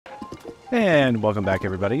And welcome back,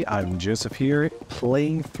 everybody. I'm Joseph here,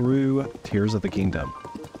 playing through Tears of the Kingdom.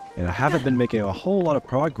 And I haven't been making a whole lot of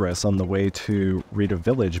progress on the way to Rito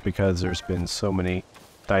Village because there's been so many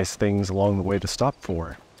nice things along the way to stop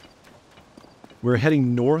for. We're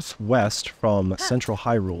heading northwest from central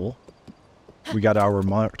Hyrule. We got our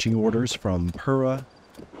marching orders from Pura.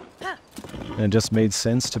 And it just made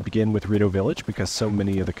sense to begin with Rito Village because so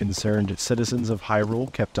many of the concerned citizens of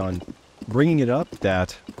Hyrule kept on bringing it up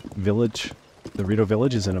that the Rito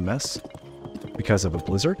Village is in a mess because of a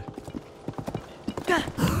blizzard.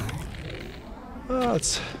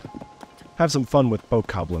 Let's have some fun with boat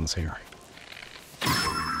goblins here.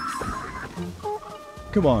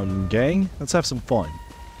 Come on, gang. Let's have some fun.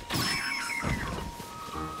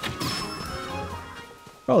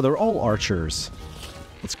 Oh, they're all archers.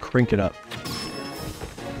 Let's crank it up.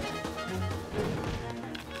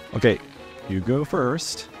 Okay, you go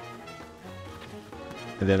first.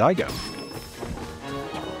 And then I go.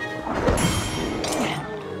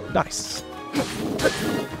 Nice.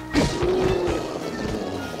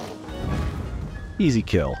 Easy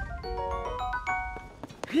kill.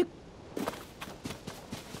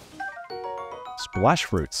 Splash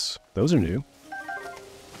fruits. Those are new.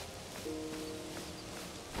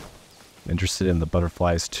 Interested in the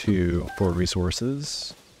butterflies too for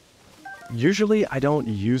resources. Usually I don't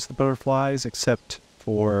use the butterflies except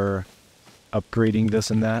for upgrading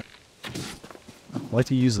this and that. I like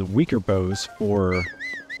to use the weaker bows for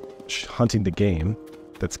hunting the game.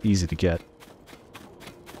 That's easy to get.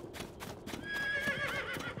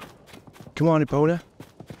 Come on, Epona.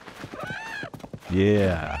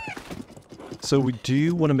 Yeah. So we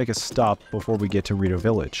do want to make a stop before we get to Rito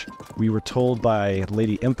Village. We were told by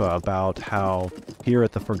Lady Impa about how here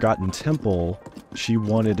at the Forgotten Temple, she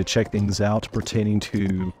wanted to check things out pertaining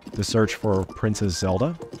to the search for Princess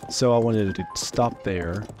Zelda. So I wanted to stop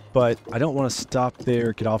there, but I don't want to stop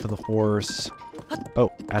there, get off of the horse.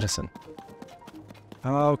 Oh, Addison.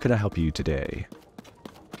 How can I help you today?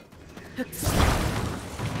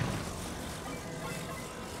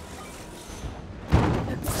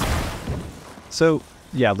 So,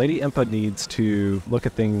 yeah, Lady Impa needs to look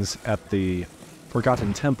at things at the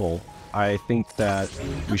Forgotten Temple. I think that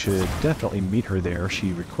we should definitely meet her there.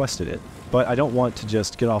 She requested it. But I don't want to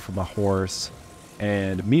just get off of my horse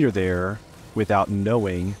and meet her there without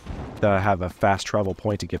knowing that I have a fast travel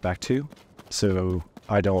point to get back to. So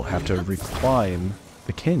I don't have to reclimb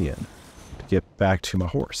the canyon to get back to my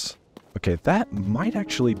horse. Okay, that might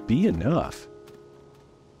actually be enough.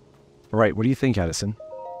 All right, what do you think, Addison?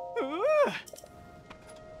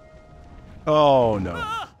 Oh, no.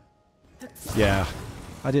 Yeah,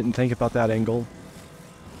 I didn't think about that angle.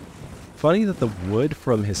 Funny that the wood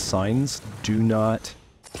from his signs do not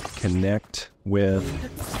connect with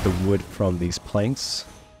the wood from these planks.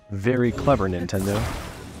 Very clever, Nintendo.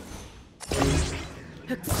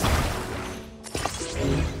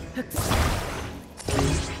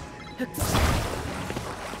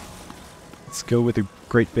 Let's go with a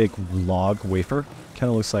great big log wafer. Kind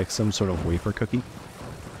of looks like some sort of wafer cookie.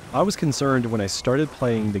 I was concerned when I started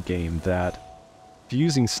playing the game that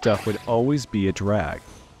fusing stuff would always be a drag.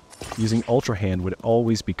 Using Ultra Hand would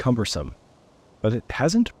always be cumbersome. But it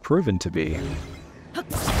hasn't proven to be.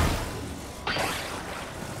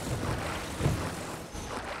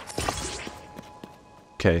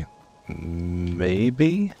 Okay,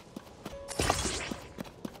 maybe?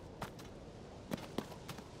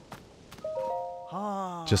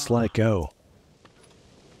 Just let it go.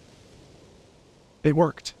 It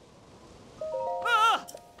worked.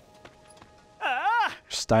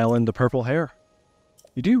 Styling the purple hair.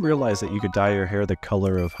 You do realize that you could dye your hair the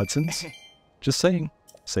color of Hudson's? Just saying.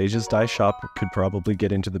 Sage's dye shop could probably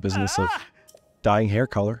get into the business of dyeing hair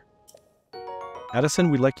color.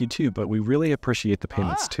 Addison, we like you too, but we really appreciate the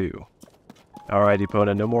payments too. Alright,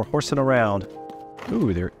 Epona, no more horsing around.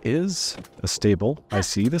 Ooh, there is a stable. I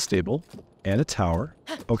see the stable. And a tower.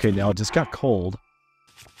 Okay, now it just got cold.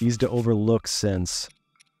 Easy to overlook since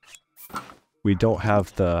we don't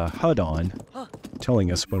have the HUD on,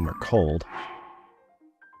 telling us when we're cold.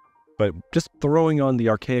 But just throwing on the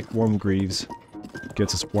archaic warm greaves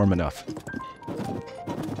gets us warm enough.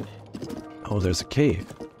 Oh, there's a cave.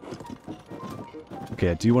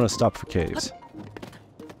 Okay, I do want to stop for caves.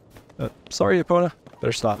 Sorry, Epona.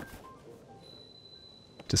 Better stop.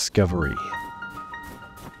 Discovery.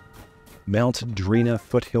 Mount Drena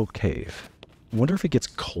Foothill Cave. Wonder if it gets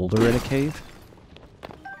colder in a cave?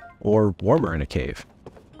 Or warmer in a cave?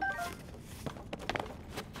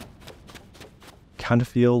 Kind of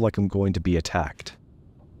feel like I'm going to be attacked.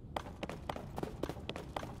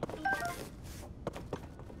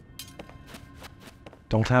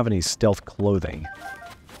 don't have any stealth clothing.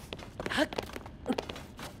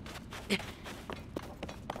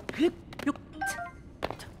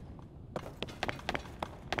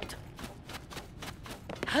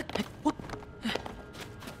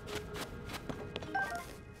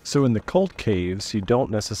 So in the cold caves, you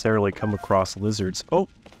don't necessarily come across lizards. Oh,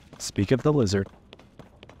 speak of the lizard.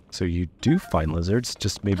 So you do find lizards,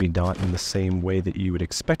 just maybe not in the same way that you would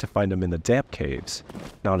expect to find them in the damp caves.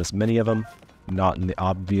 Not as many of them, not in the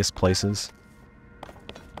obvious places.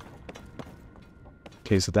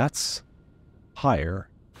 Okay, so that's higher.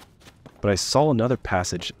 But I saw another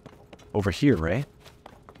passage over here, right?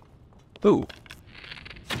 Ooh.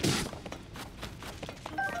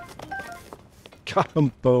 Got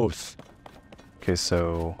them both. Okay,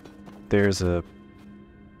 so there's a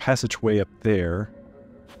passageway up there.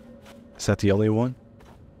 Is that the only one?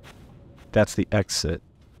 That's the exit.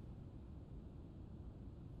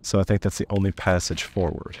 So I think that's the only passage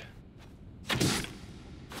forward.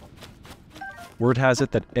 Word has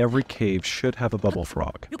it that every cave should have a bubble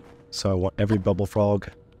frog. So I want every bubble frog,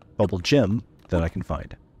 bubble gem that I can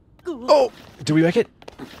find. Oh! Do we make it?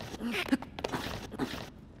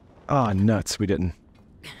 Ah, nuts, we didn't.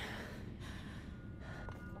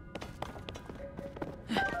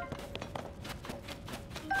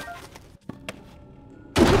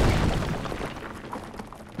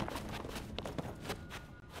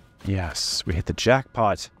 Yes, we hit the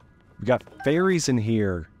jackpot. We got fairies in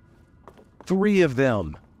here. 3 of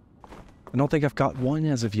them. I don't think I've got one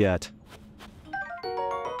as of yet.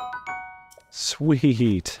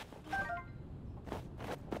 Sweet.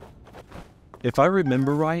 If I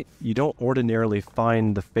remember right, you don't ordinarily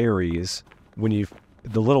find the fairies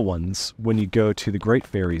the little ones, when you go to the great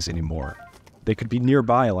fairies anymore. They could be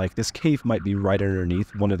nearby, like this cave might be right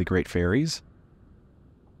underneath one of the great fairies.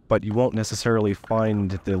 But you won't necessarily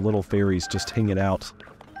find the little fairies just hanging out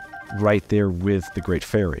right there with the great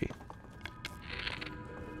fairy.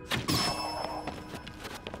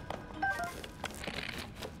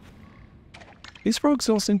 These frogs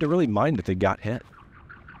don't seem to really mind if they got hit.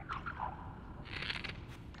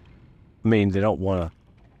 I mean, they don't want to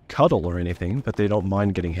cuddle or anything, but they don't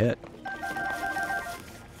mind getting hit.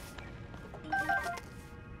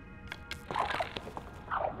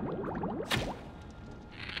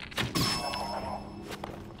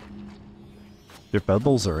 Their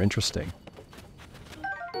bubbles are interesting.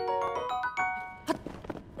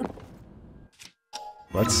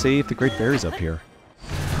 Let's see if the great fairy's up here.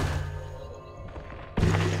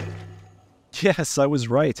 Yes, I was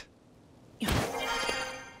right.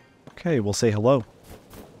 Okay, we'll say hello.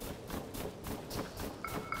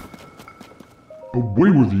 Away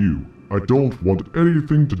with you! I don't want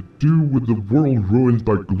anything to do with the world ruined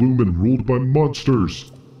by gloom and ruled by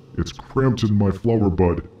monsters. It's cramped in my flower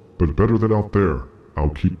bud, but better than out there. I'll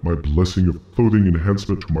keep my blessing of clothing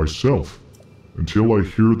enhancement to myself. Until I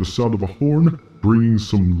hear the sound of a horn, bringing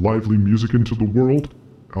some lively music into the world,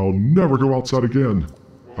 I'll never go outside again.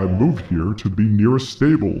 I moved here to be near a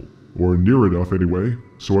stable, or near enough anyway,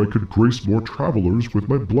 so I could grace more travelers with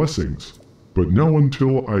my blessings. But now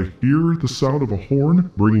until I hear the sound of a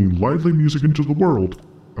horn bringing lively music into the world,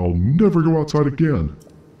 I'll never go outside again.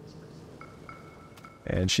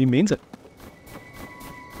 And she means it.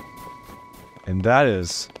 And that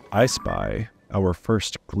is, I spy, our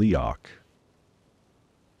first Gleeok.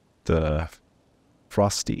 The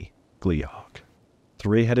Frosty Gleeok.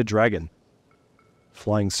 3-headed dragon.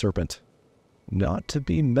 Flying serpent. Not to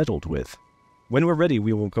be meddled with. When we're ready,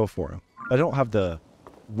 we will go for him. I don't have the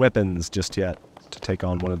weapons just yet to take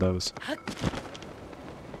on one of those.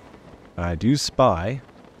 I do spy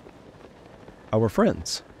our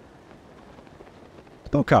friends.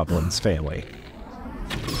 The Bokoblins family.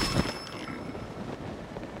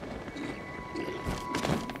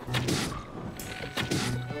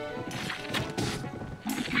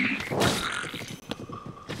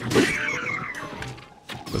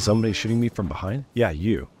 Was somebody shooting me from behind? Yeah,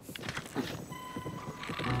 you.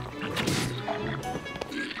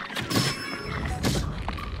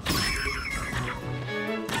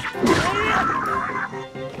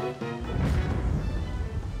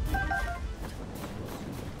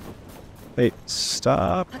 Hey,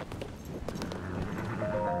 stop.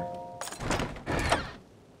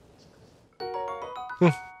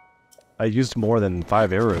 I used more than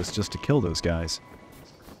 5 arrows just to kill those guys.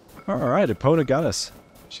 Alright, Epona got us.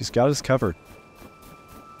 She's got us covered.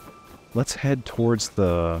 Let's head towards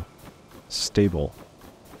the stable.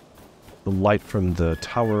 The light from the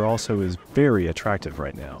tower also is very attractive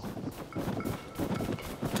right now.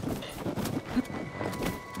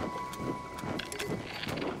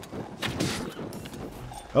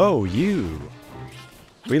 Oh, you!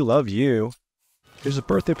 We love you. Here's a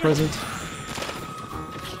birthday present.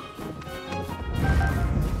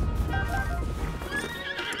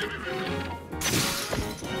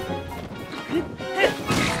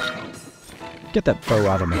 Get that bow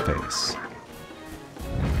out of my face.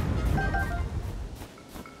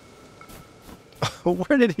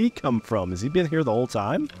 Where did he come from? Has he been here the whole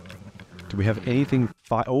time? Do we have anything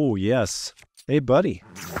oh, yes. Hey, buddy.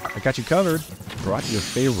 I got you covered. Brought your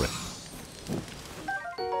favorite.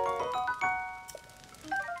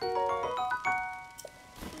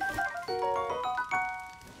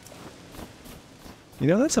 You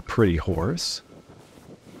know, that's a pretty horse.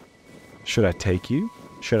 Should I take you?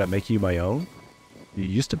 Should I make you my own? You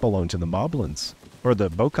used to belong to the Moblins. Or the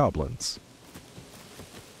Bokoblins.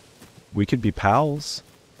 We could be pals.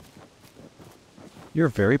 You're a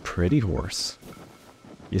very pretty horse.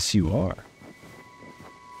 Yes, you are.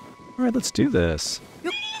 Alright, let's do this.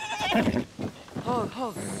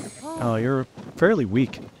 Oh, you're fairly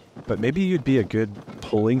weak. But maybe you'd be a good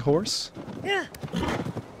pulling horse?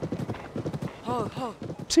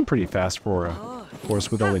 Seem pretty fast for a horse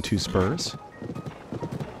with only 2 spurs.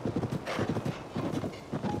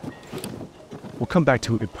 We'll come back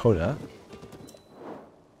to Epona.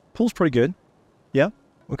 Pull's pretty good. Yeah?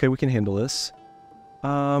 Okay, we can handle this.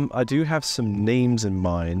 I do have some names in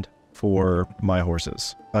mind for my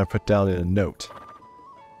horses. I put down in a note.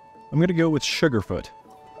 I'm gonna go with Sugarfoot.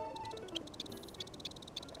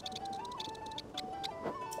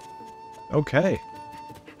 Okay.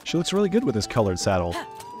 She looks really good with this colored saddle.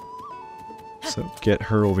 So get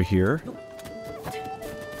her over here.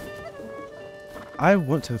 I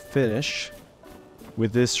want to finish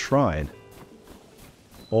with this shrine.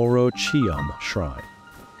 Orochium Shrine.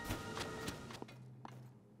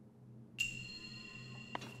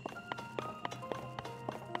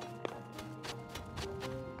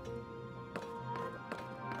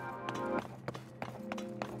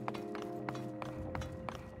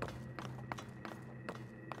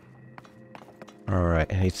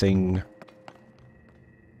 Alright, anything?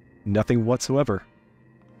 Nothing whatsoever.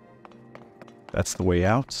 That's the way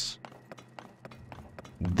out.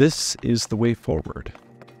 This is the way forward.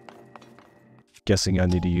 Guessing I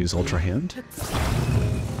need to use Ultra Hand.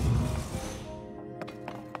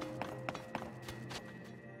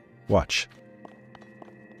 Watch.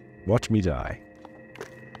 Watch me die.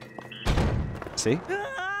 See?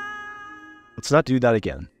 Let's not do that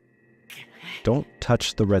again. Don't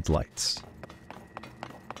touch the red lights.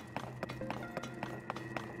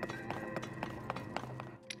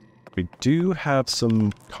 We do have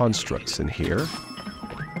some constructs in here.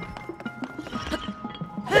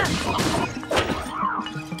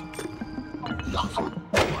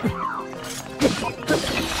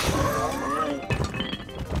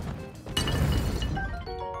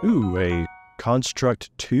 Ooh, a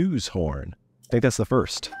Construct 2's horn. I think that's the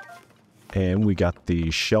first. And we got the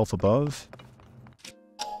shelf above.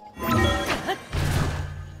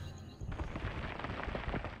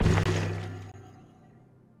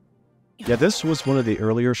 Yeah, this was one of the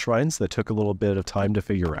earlier shrines that took a little bit of time to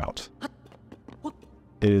figure out.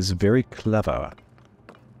 It is very clever.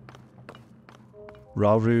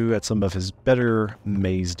 Rauru at some of his better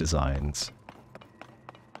maze designs.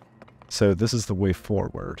 So this is the way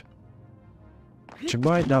forward. Which you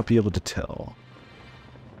might not be able to tell.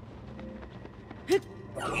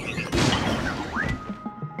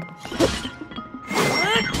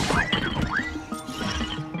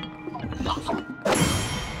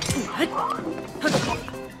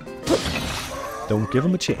 Don't give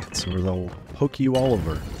them a chance, or they'll hook you all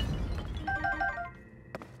over.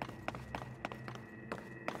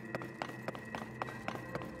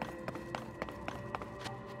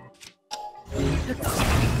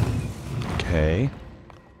 Okay.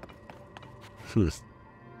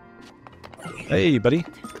 Hey, buddy.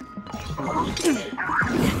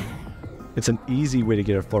 It's an easy way to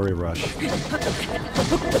get a flurry rush.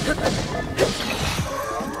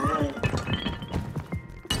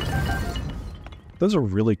 Those are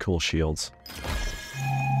really cool shields.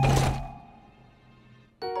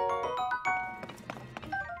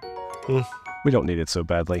 We don't need it so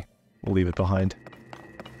badly. We'll leave it behind.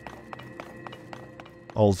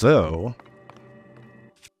 Although,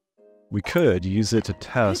 we could use it to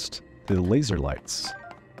test the laser lights.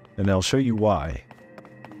 And I'll show you why.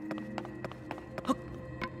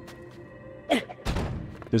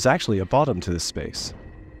 There's actually a bottom to this space.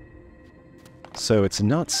 So it's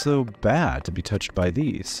not so bad to be touched by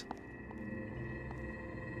these.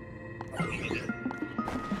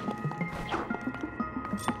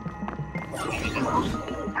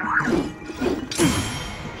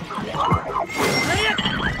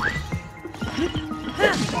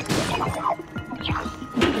 I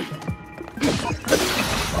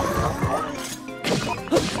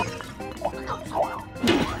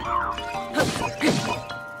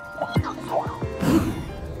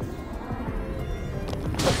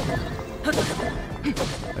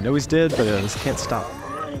know he's dead, but I just can't stop.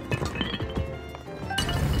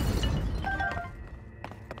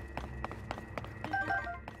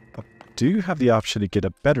 I do have the option to get a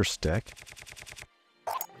better stick.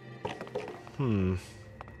 I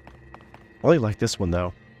really like this one,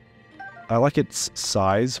 though. I like its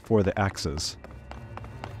size for the axes.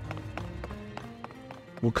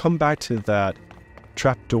 We'll come back to that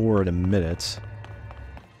trapdoor in a minute,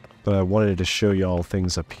 but I wanted to show y'all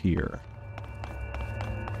things up here.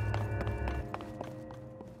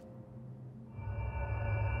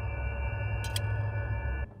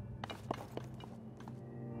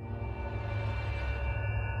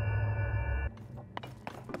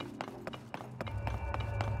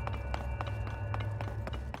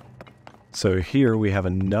 So here we have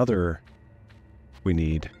another we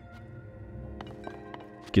need.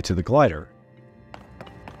 Get to the glider. I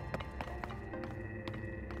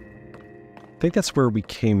think that's where we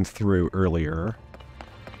came through earlier.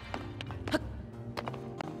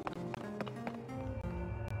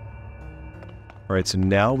 Alright, so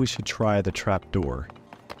now we should try the trapdoor.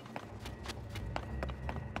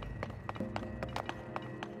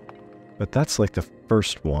 But that's like the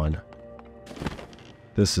first one.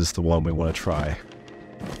 This is the one we want to try.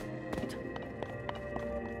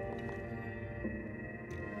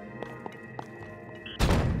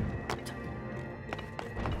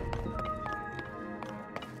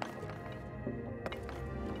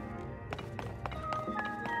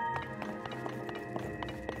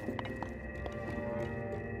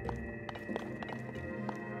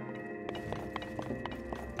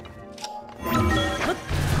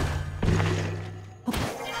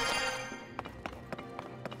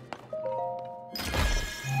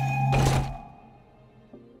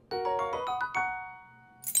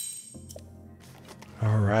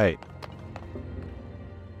 Alright.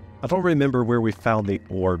 I don't remember where we found the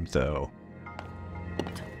orb, though.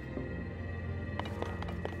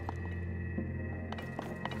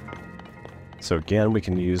 So again, we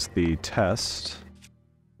can use the test.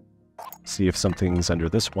 See if something's under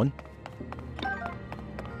this one.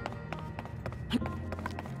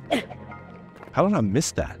 How did I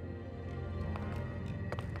miss that?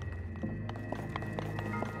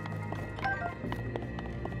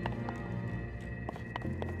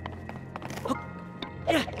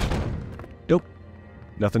 Nope.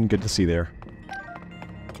 Nothing good to see there.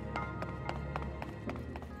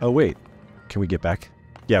 Oh, wait. Can we get back?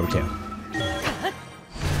 Yeah, we can.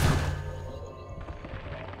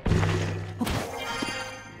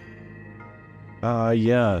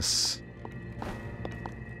 Yes.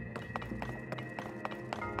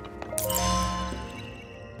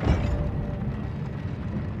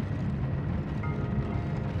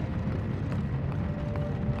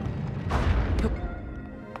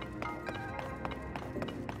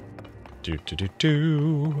 Do do do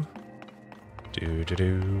do. Do do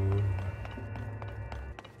do.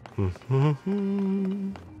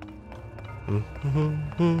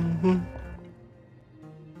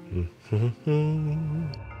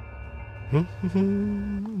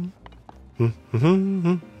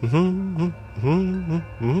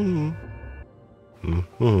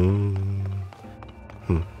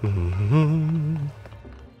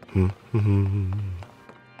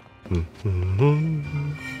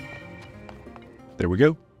 There we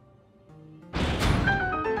go.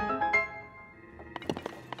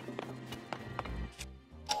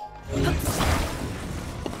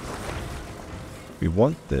 We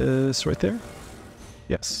want this right there?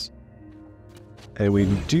 Yes. And we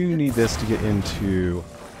do need this to get into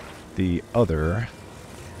the other.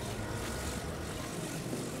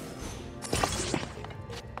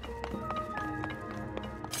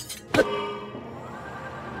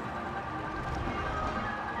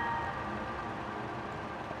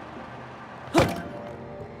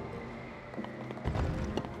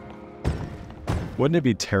 Wouldn't it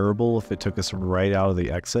be terrible if it took us right out of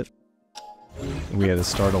the exit? And we had to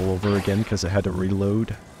start all over again because it had to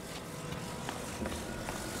reload?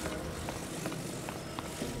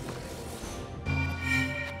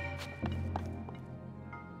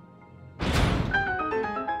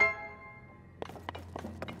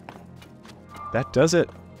 That does it.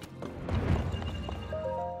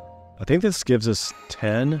 I think this gives us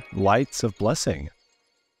 10 lights of blessing.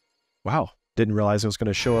 Wow. Didn't realize it was going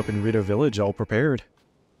to show up in Rito Village all prepared.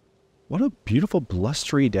 What a beautiful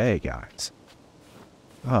blustery day, guys.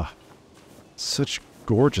 Ah, such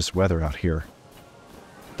gorgeous weather out here.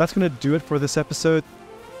 that's going to do it for this episode.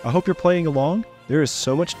 I hope you're playing along. There is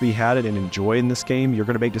so much to be had and enjoy in this game. You're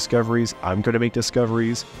going to make discoveries. I'm going to make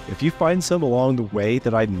discoveries. If you find some along the way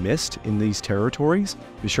that I missed in these territories,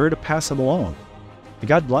 be sure to pass them along. And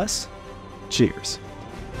God bless. Cheers.